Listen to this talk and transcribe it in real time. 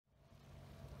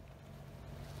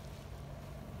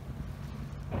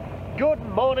Good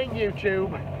morning, YouTube.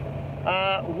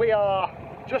 We are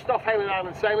just off Hayling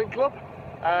Island Sailing Club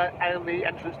and the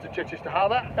entrance to Chichester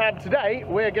Harbour, and today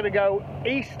we're going to go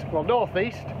east, well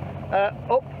northeast,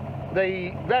 up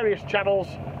the various channels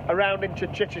around into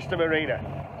Chichester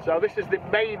Marina. So this is the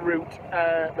main route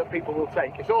that people will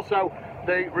take. It's also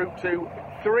the route to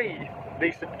three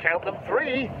decent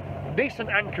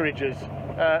anchorages,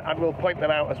 and we'll point them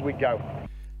out as we go.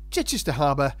 Chichester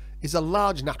Harbour is a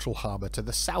large natural harbour to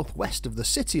the southwest of the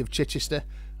city of Chichester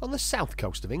on the south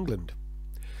coast of England.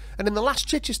 And in the last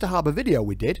Chichester Harbour video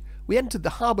we did, we entered the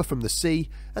harbour from the sea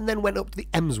and then went up the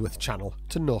Emsworth Channel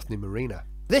to Northney Marina.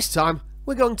 This time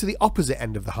we're going to the opposite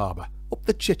end of the harbour, up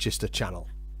the Chichester Channel.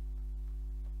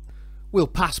 We'll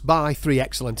pass by three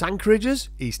excellent anchorages,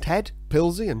 East Head,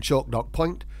 Pilsey and Chalkdock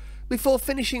Point, before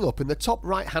finishing up in the top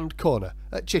right hand corner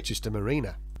at Chichester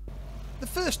Marina. The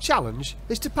first challenge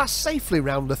is to pass safely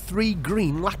round the three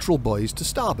green lateral buoys to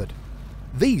starboard.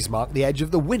 These mark the edge of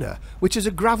the Winner, which is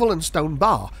a gravel and stone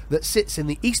bar that sits in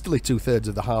the easterly two-thirds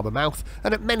of the harbour mouth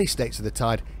and at many states of the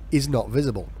tide is not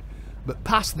visible. But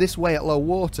pass this way at low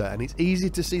water and it's easy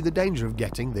to see the danger of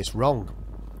getting this wrong.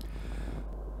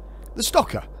 The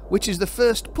Stocker, which is the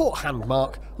first port hand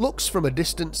mark, looks from a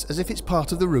distance as if it's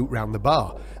part of the route round the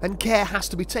bar, and care has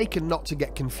to be taken not to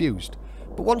get confused.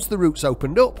 But once the route's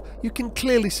opened up, you can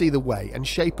clearly see the way and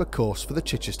shape a course for the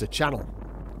Chichester Channel.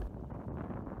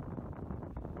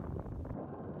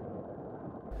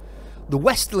 The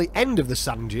westerly end of the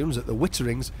sand dunes at the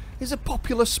Witterings is a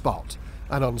popular spot,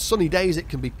 and on sunny days it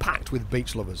can be packed with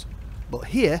beach lovers. But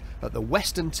here, at the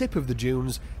western tip of the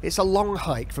dunes, it's a long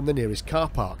hike from the nearest car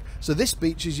park, so this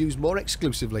beach is used more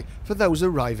exclusively for those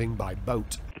arriving by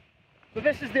boat. So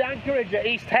this is the anchorage at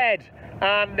East Head,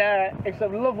 and it's a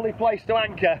lovely place to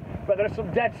anchor, but there are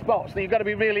some dead spots that you've got to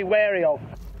be really wary of.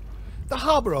 The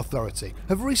Harbour Authority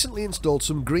have recently installed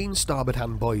some green starboard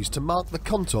hand buoys to mark the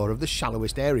contour of the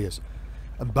shallowest areas,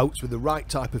 and boats with the right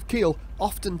type of keel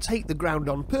often take the ground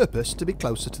on purpose to be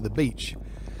closer to the beach.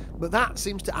 But that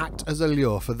seems to act as a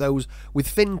lure for those with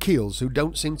thin keels who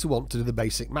don't seem to want to do the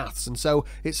basic maths, and so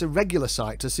it's a regular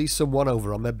sight to see someone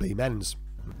over on their beam ends.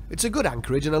 It's a good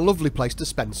anchorage and a lovely place to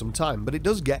spend some time, but it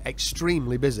does get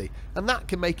extremely busy, and that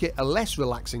can make it a less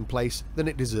relaxing place than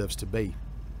it deserves to be.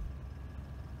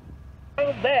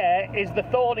 Down there is the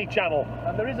Thorney Channel,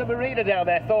 and there is a marina down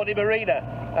there, Thorney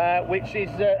Marina, which is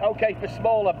okay for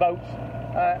smaller boats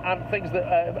and things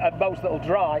that boats that'll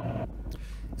dry.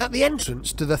 At the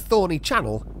entrance to the Thorney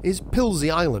Channel is Pilsey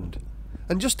Island,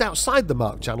 and just outside the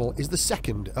marked channel is the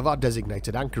second of our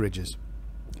designated anchorages.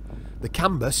 The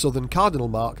Camber Southern Cardinal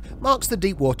mark marks the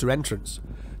deep water entrance.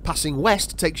 Passing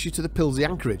west takes you to the Pilsey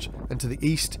anchorage, and to the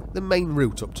east the main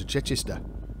route up to Chichester.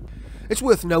 It's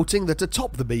worth noting that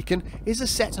atop the beacon is a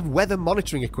set of weather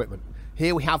monitoring equipment.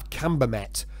 Here we have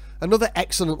Cambermet, another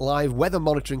excellent live weather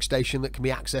monitoring station that can be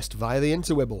accessed via the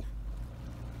interwibble.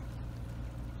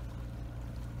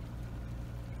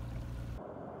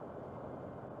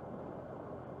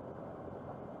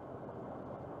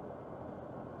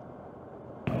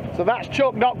 So that's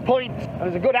Chalkdock Point, and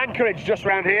there's a good anchorage just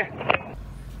round here.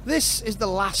 This is the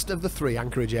last of the three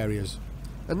anchorage areas,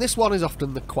 and this one is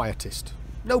often the quietest.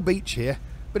 No beach here,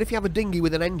 but if you have a dinghy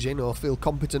with an engine or feel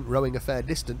competent rowing a fair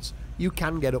distance, you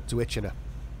can get up to Itchenor.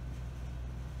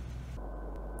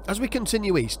 As we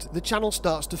continue east, the channel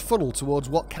starts to funnel towards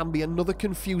what can be another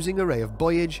confusing array of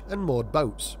buoyage and moored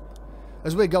boats.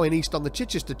 As we're going east on the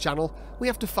Chichester Channel, we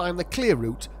have to find the clear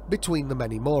route between the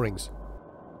many moorings.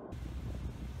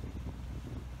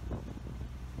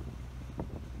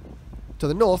 To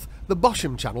the north, the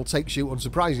Bosham Channel takes you,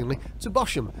 unsurprisingly, to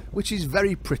Bosham, which is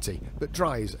very pretty, but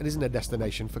dries and isn't a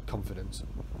destination for confidence.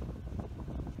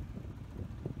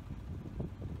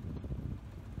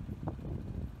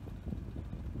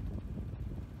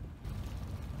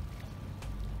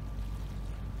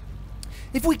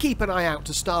 If we keep an eye out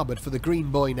to starboard for the green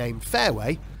buoy named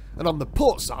Fairway, and on the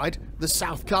port side, the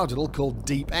south cardinal called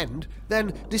Deep End,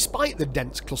 then, despite the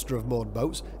dense cluster of moored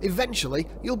boats, eventually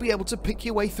you'll be able to pick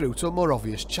your way through to a more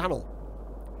obvious channel.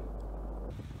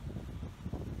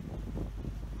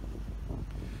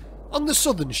 On the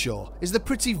southern shore is the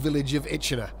pretty village of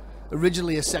Itchenor.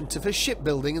 Originally a centre for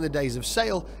shipbuilding in the days of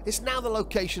sail, it's now the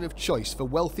location of choice for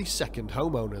wealthy second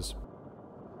homeowners.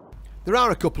 There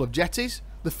are a couple of jetties.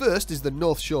 The first is the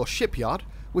North Shore Shipyard,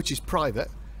 which is private,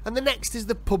 and the next is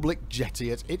the public jetty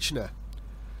at Itchenor.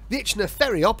 The Itchenor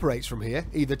ferry operates from here,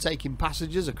 either taking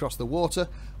passengers across the water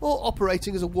or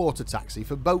operating as a water taxi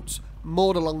for boats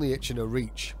moored along the Itchenor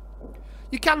Reach.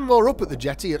 You can moor up at the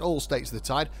jetty at all states of the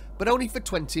tide, but only for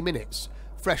 20 minutes.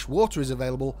 Fresh water is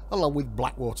available along with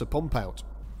black water pump out.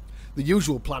 The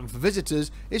usual plan for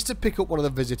visitors is to pick up one of the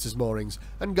visitors' moorings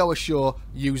and go ashore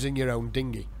using your own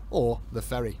dinghy, or the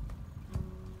ferry.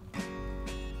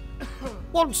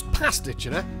 Once past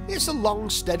Itchenor, it's a long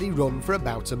steady run for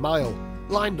about a mile,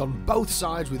 lined on both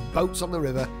sides with boats on the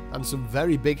river and some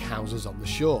very big houses on the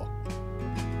shore.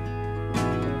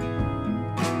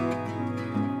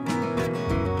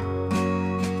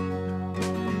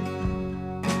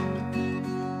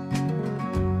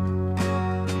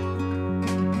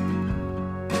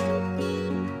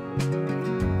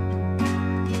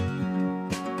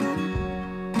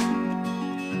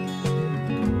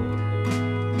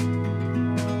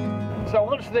 So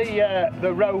once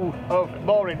the row of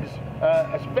moorings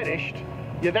has finished,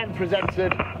 you're then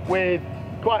presented with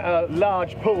quite a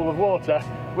large pool of water.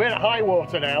 We're at high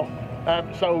water now,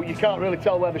 so you can't really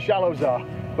tell where the shallows are.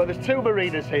 But there's two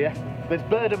marinas here. There's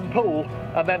Birdham Pool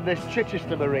and then there's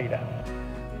Chichester Marina.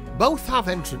 Both have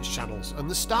entrance channels, and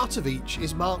the start of each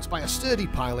is marked by a sturdy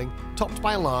piling topped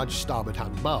by a large starboard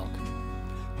hand mark.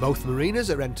 Both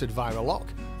marinas are entered via a lock,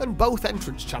 and both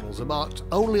entrance channels are marked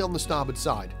only on the starboard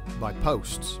side by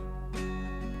posts.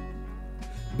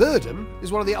 Birdham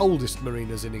is one of the oldest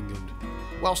marinas in England,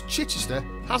 whilst Chichester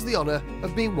has the honour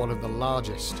of being one of the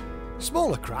largest.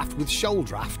 Smaller craft with shoal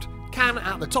draft can,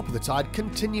 at the top of the tide,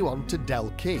 continue on to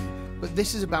Del Quay, but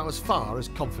this is about as far as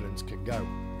confidence can go.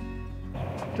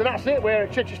 So that's it, we're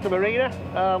at Chichester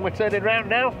Marina. We're turning round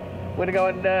now. We're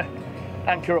going to go and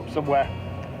anchor up somewhere.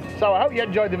 So I hope you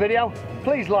enjoyed the video.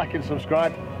 Please like and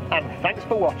subscribe, and thanks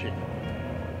for watching.